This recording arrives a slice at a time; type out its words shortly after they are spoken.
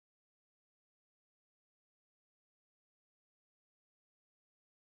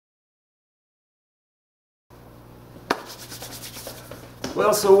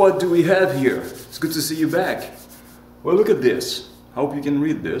Well, so what do we have here? It's good to see you back. Well, look at this. Hope you can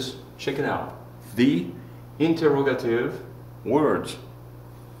read this. Check it out. The interrogative words.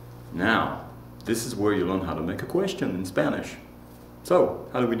 Now, this is where you learn how to make a question in Spanish. So,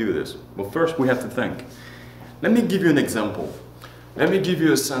 how do we do this? Well, first we have to think. Let me give you an example. Let me give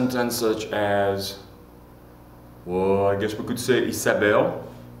you a sentence such as, well, I guess we could say Isabel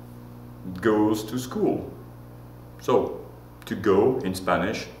goes to school. So, to go in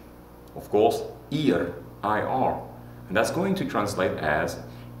Spanish, of course, ir, I-R. And that's going to translate as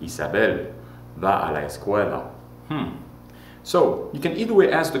Isabel va a la escuela. So, you can either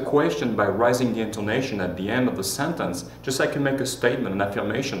way ask the question by raising the intonation at the end of the sentence, just like you make a statement, an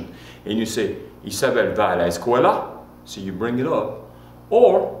affirmation, and you say, Isabel va a la escuela, so you bring it up.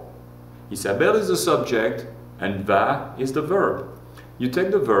 Or, Isabel is the subject, and va is the verb. You take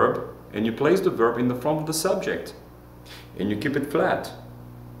the verb, and you place the verb in the front of the subject. And you keep it flat.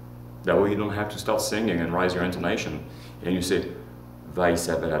 That way you don't have to start singing and raise your intonation. And you say, va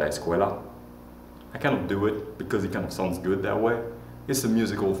Isabel a la escuela. I kind of do it because it kind of sounds good that way. It's a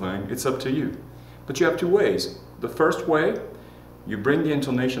musical thing. It's up to you. But you have two ways. The first way, you bring the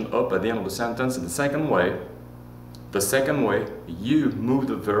intonation up at the end of the sentence. And the second way, you move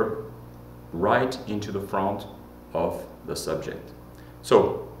the verb right into the front of the subject.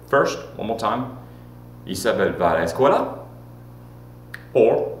 So, first, one more time. Isabel va a la escuela.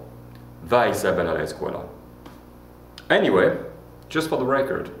 Or, va Isabel a la escuela. Anyway, just for the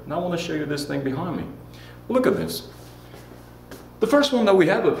record, now I want to show you this thing behind me. Look at this. The first one that we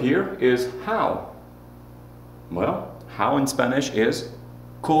have up here is how. Well, how in Spanish is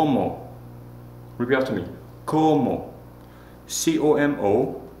como. Repeat after me. Como.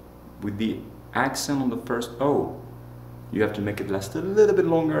 C-O-M-O with the accent on the first O. You have to make it last a little bit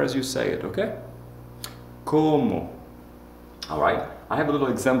longer as you say it, okay? Como. Alright, I have a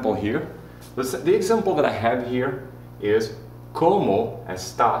little example here. The example that I have here is ¿Cómo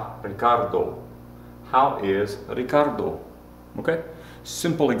está Ricardo? How is Ricardo? Okay?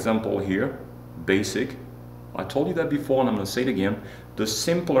 Simple example here. Basic. I told you that before and I'm going to say it again. The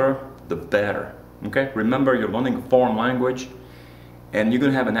simpler, the better. Okay? Remember, you're learning a foreign language and you're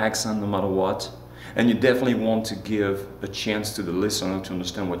going to have an accent no matter what. And you definitely want to give a chance to the listener to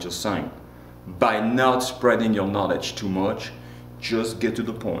understand what you're saying. By not spreading your knowledge too much, just get to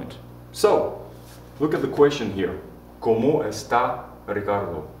the point. So, look at the question here. ¿Cómo está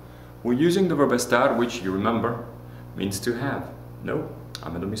Ricardo? We're using the verb estar, which you remember means to have. No, I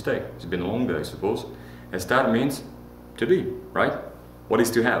made a mistake. It's been a long day, I suppose. Estar means to be, right? What is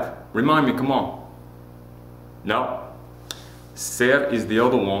to have? Remind me, come on. No. Ser is the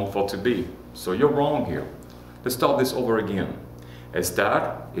other one for to be. So you're wrong here. Let's start this over again.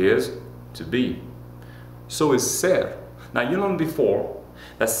 Estar is to be. So is ser. Now you learned before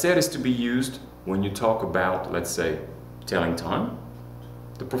that ser is to be used when you talk about, let's say, telling time,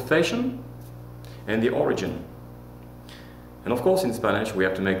 the profession, and the origin. And of course in Spanish we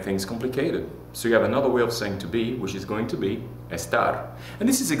have to make things complicated. So you have another way of saying to be, which is going to be estar. And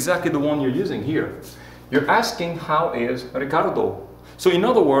this is exactly the one you're using here. You're asking how is Ricardo? So in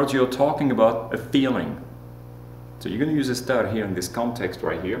other words, you're talking about a feeling. So you're going to use estar here in this context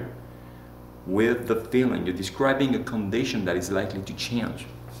right here with the feeling. You're describing a condition that is likely to change.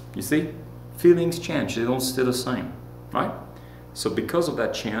 You see? Feelings change, they don't stay the same, right? So because of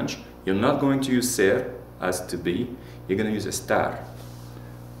that change, you're not going to use ser as to be, you're going to use estar.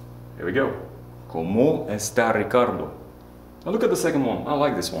 Here we go. ¿Cómo está Ricardo? Now look at the second one. I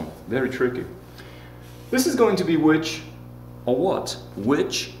like this one. Very tricky. This is going to be which or what.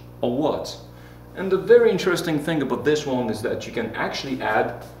 Which or what. And the very interesting thing about this one is that you can actually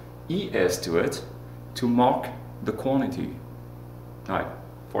add es to it to mark the quantity. Alright,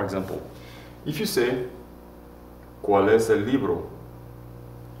 for example, if you say, ¿Cuál es el libro?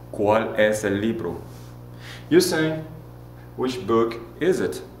 ¿Cuál es el libro? You're saying, which book is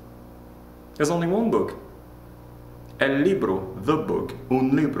it? There's only one book. El libro, the book.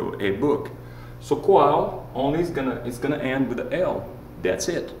 Un libro, a book. So cuál only is gonna end with the L. That's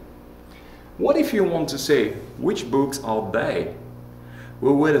it. What if you want to say, which books are they?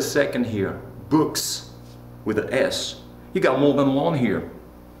 Well, wait a second here. Books with an S. You got more than one here.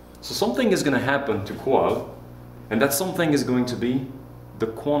 So something is going to happen to cuál, and that something is going to be the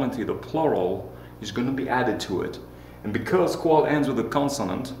quantity, the plural, is going to be added to it. And because cuál ends with a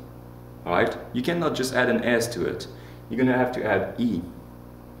consonant, alright, you cannot just add an S to it. You're going to have to add E.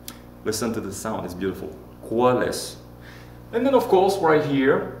 Listen to the sound, it's beautiful. ¿Cuáles? And then of course, right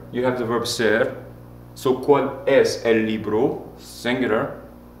here, you have the verb ser. So, ¿cuál es el libro? Singular.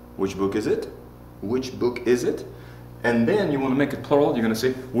 Which book is it? Which book is it? And then you want to make it plural, you're going to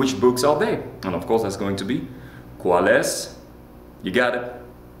say, which books are they? And of course, that's going to be, ¿cuáles? You got it.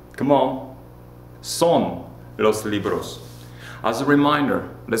 Come on. Son los libros. As a reminder,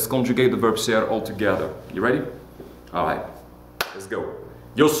 let's conjugate the verb ser all together. You ready? All right. Let's go.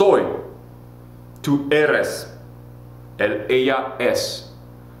 Yo soy. Tú eres. Ella es.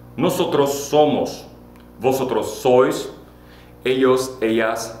 Nosotros somos. Vosotros sois. Ellos,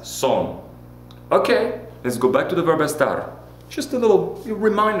 ellas son. Okay. Let's go back to the verb estar. Just a little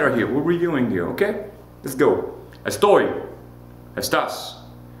reminder here. We're reviewing here, okay? Let's go. Estoy. Estás.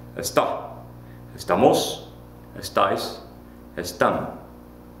 Está. Estamos. Estáis. Están.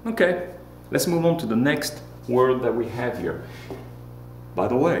 Okay. Let's move on to the next word that we have here. By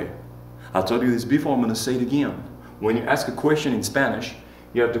the way, I told you this before, I'm going to say it again. When you ask a question in Spanish,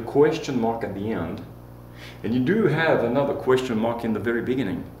 you have the question mark at the end. And you do have another question mark in the very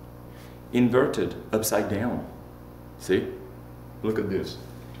beginning. Inverted, upside down. See? Look at this.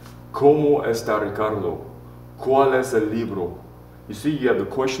 ¿Cómo está Ricardo? ¿Cuál es el libro? You see, you have the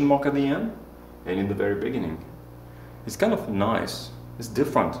question mark at the end and in the very beginning. It's kind of nice. It's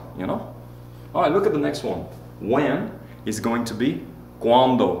different, you know? All right, look at the next one. When is going to be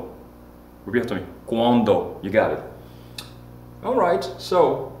cuando. Repeat after me. Cuando. You got it. All right,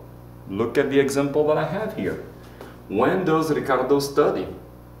 so look at the example that I have here. When does Ricardo study?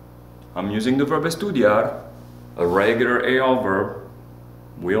 I'm using the verb estudiar, a regular AL verb.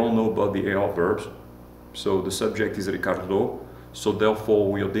 We all know about the AL verbs. So the subject is Ricardo. So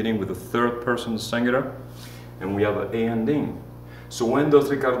therefore we are dealing with the third person singular. And we have an A ending. So when does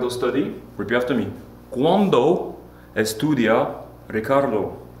Ricardo study? Repeat after me. Cuando estudia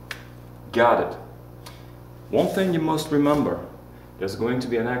Ricardo. Got it. One thing you must remember. There's going to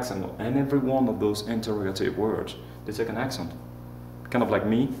be an accent on every one of those interrogative words. They take an accent. Kind of like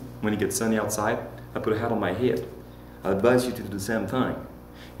me, when it gets sunny outside, I put a hat on my head. I advise you to do the same thing.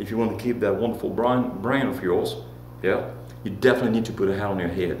 If you want to keep that wonderful brain of yours, yeah, you definitely need to put a hat on your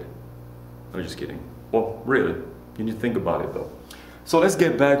head. I'm just kidding. Well, really, you need to think about it though. So let's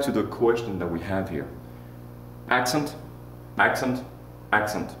get back to the question that we have here. Accent, accent,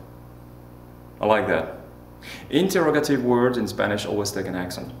 accent. I like that. Interrogative words in Spanish always take an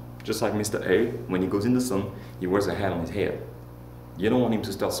accent. Just like Mr. A, when he goes in the sun, he wears a hat on his head. You don't want him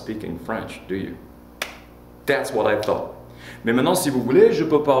to start speaking French, do you? That's what I thought. Mais maintenant, si vous voulez, je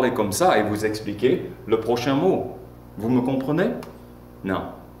peux parler comme ça et vous expliquer le prochain mot. Vous me comprenez?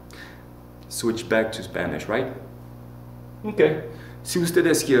 No. Switch back to Spanish, right? Okay. Si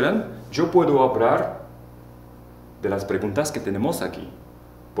ustedes quieren, yo puedo hablar de las preguntas que tenemos aquí.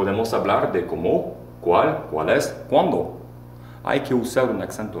 Podemos hablar de cómo, cuál, cuál es, cuándo. Hay que usar un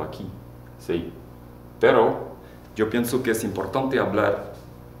acento aquí, sí. Pero yo pienso que es importante hablar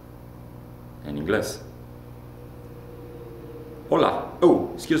en inglés. Hola.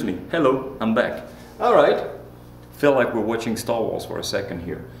 Oh, excuse me. Hello, I'm back. All right. Feel like we're watching Star Wars for a second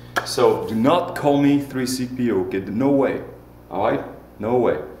here. So do not call me 3CPO, okay? No way. All right? No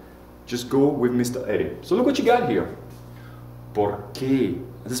way. Just go with Mr. A. So look what you got here. ¿Por qué?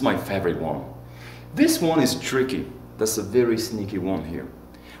 This is my favorite one. This one is tricky. That's a very sneaky one here.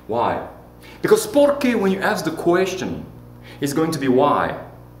 Why? Because ¿por qué, when you ask the question, is going to be why.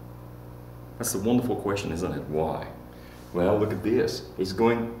 That's a wonderful question, isn't it? Why? Well, look at this. It's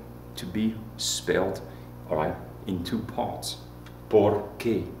going to be spelled, all right, in two parts. ¿Por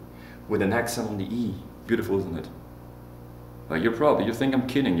qué? With an accent on the E. Beautiful, isn't it? Well, you think I'm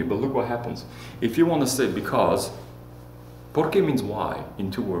kidding you, but look what happens. If you want to say because, ¿por qué means why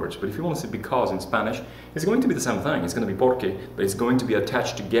in two words, but if you want to say because in Spanish, it's going to be the same thing. It's going to be ¿por qué, but it's going to be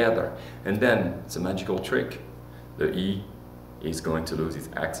attached together. And then it's a magical trick. The E is going to lose its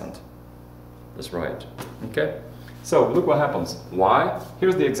accent. That's right. Okay? So look what happens. Why?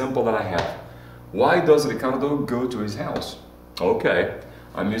 Here's the example that I have. Why does Ricardo go to his house? Okay,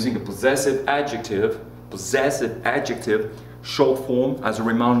 I'm using a possessive adjective, short form as a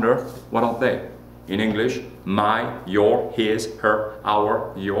reminder. What are they? In English, my, your, his, her,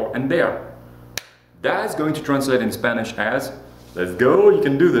 our, your, and their. That's going to translate in Spanish as, let's go, you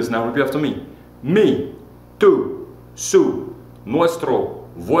can do this now, repeat after me. Mi, tu, su, nuestro,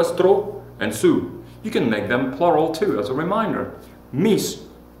 vuestro, and su. You can make them plural too, as a reminder. Mis,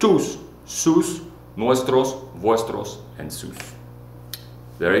 tus, sus, nuestros, vuestros, and sus.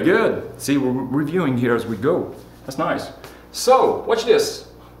 Very good. See, we're reviewing here as we go. That's nice. So, watch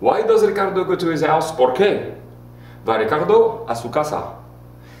this. Why does Ricardo go to his house? ¿Por qué? Va Ricardo a su casa.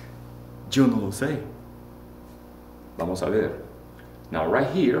 Yo no lo sé. Vamos a ver. Now, right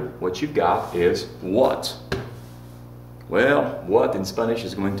here, what you've got is what. Well, what in Spanish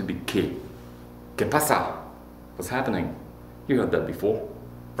is going to be qué. ¿Qué pasa? What's happening? You heard that before,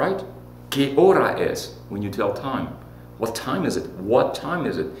 right? ¿Qué hora es? When you tell time. What time is it? What time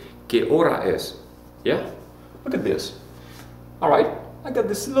is it? ¿Qué hora es? Yeah? Look at this. All right, I got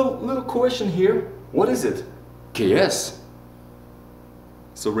this little question here. What is it? ¿Qué es?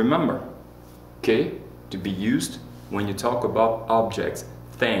 So remember, ¿qué? To be used when you talk about objects,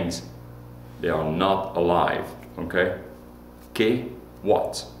 things. They are not alive, okay? ¿Qué?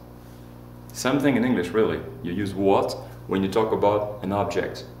 What? Same thing in English, really. You use what when you talk about an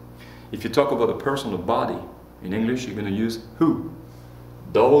object. If you talk about a person or body, in English you're going to use who.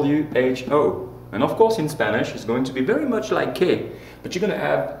 W-H-O. And of course in Spanish it's going to be very much like que, but you're going to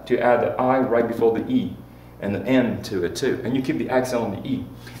have to add the I right before the E and the N to it too. And you keep the accent on the E.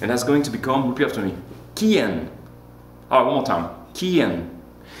 And that's going to become, repeat after me, ¿quién? Alright, one more time. ¿Quién?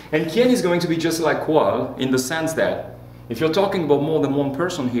 And ¿quién is going to be just like cuál in the sense that if you're talking about more than one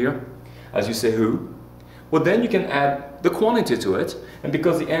person here, as you say who, well then you can add the quantity to it, and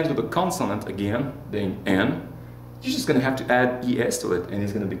because it ends with a consonant again, the N, you're just going to have to add ES to it, and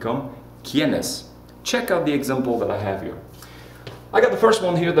it's going to become ¿quiénes? Check out the example that I have here. I got the first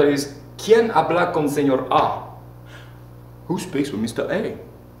one here that is ¿Quién habla con señor A? Who speaks with Mr. A?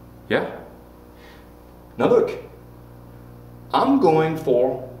 Yeah? Now look, I'm going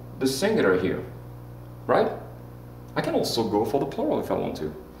for the singular here, right? I can also go for the plural if I want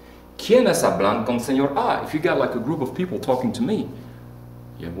to. ¿Quiénes hablan con señor A? If you got like a group of people talking to me,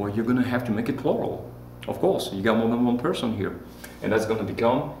 yeah, well, you're going to have to make it plural. Of course, you got more than one person here. And that's going to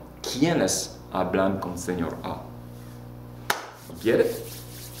become ¿Quiénes hablan con señor A? Get it?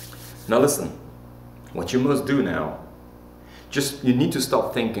 Now listen, what you must do now, you need to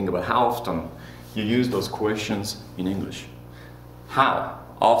start thinking about how often you use those questions in English. How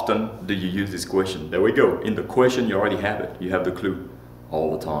often do you use this question? There we go. In the question you already have it. You have the clue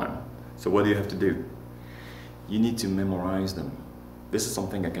all the time. So what do you have to do? You need to memorize them. This is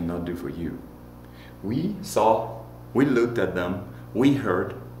something I cannot do for you. We saw, we looked at them, we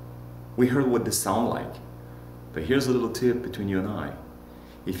heard what they sound like. But here's a little tip between you and I.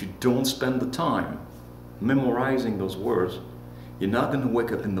 If you don't spend the time memorizing those words, you're not going to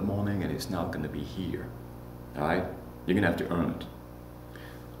wake up in the morning and it's not going to be here. Alright? You're going to have to earn it.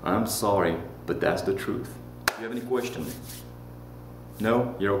 I'm sorry, but that's the truth. Do you have any questions?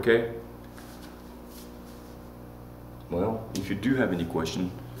 No? You're okay? Well, if you do have any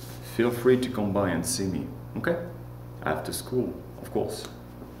question, feel free to come by and see me. Okay? After school, of course.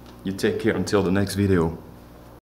 You take care until the next video.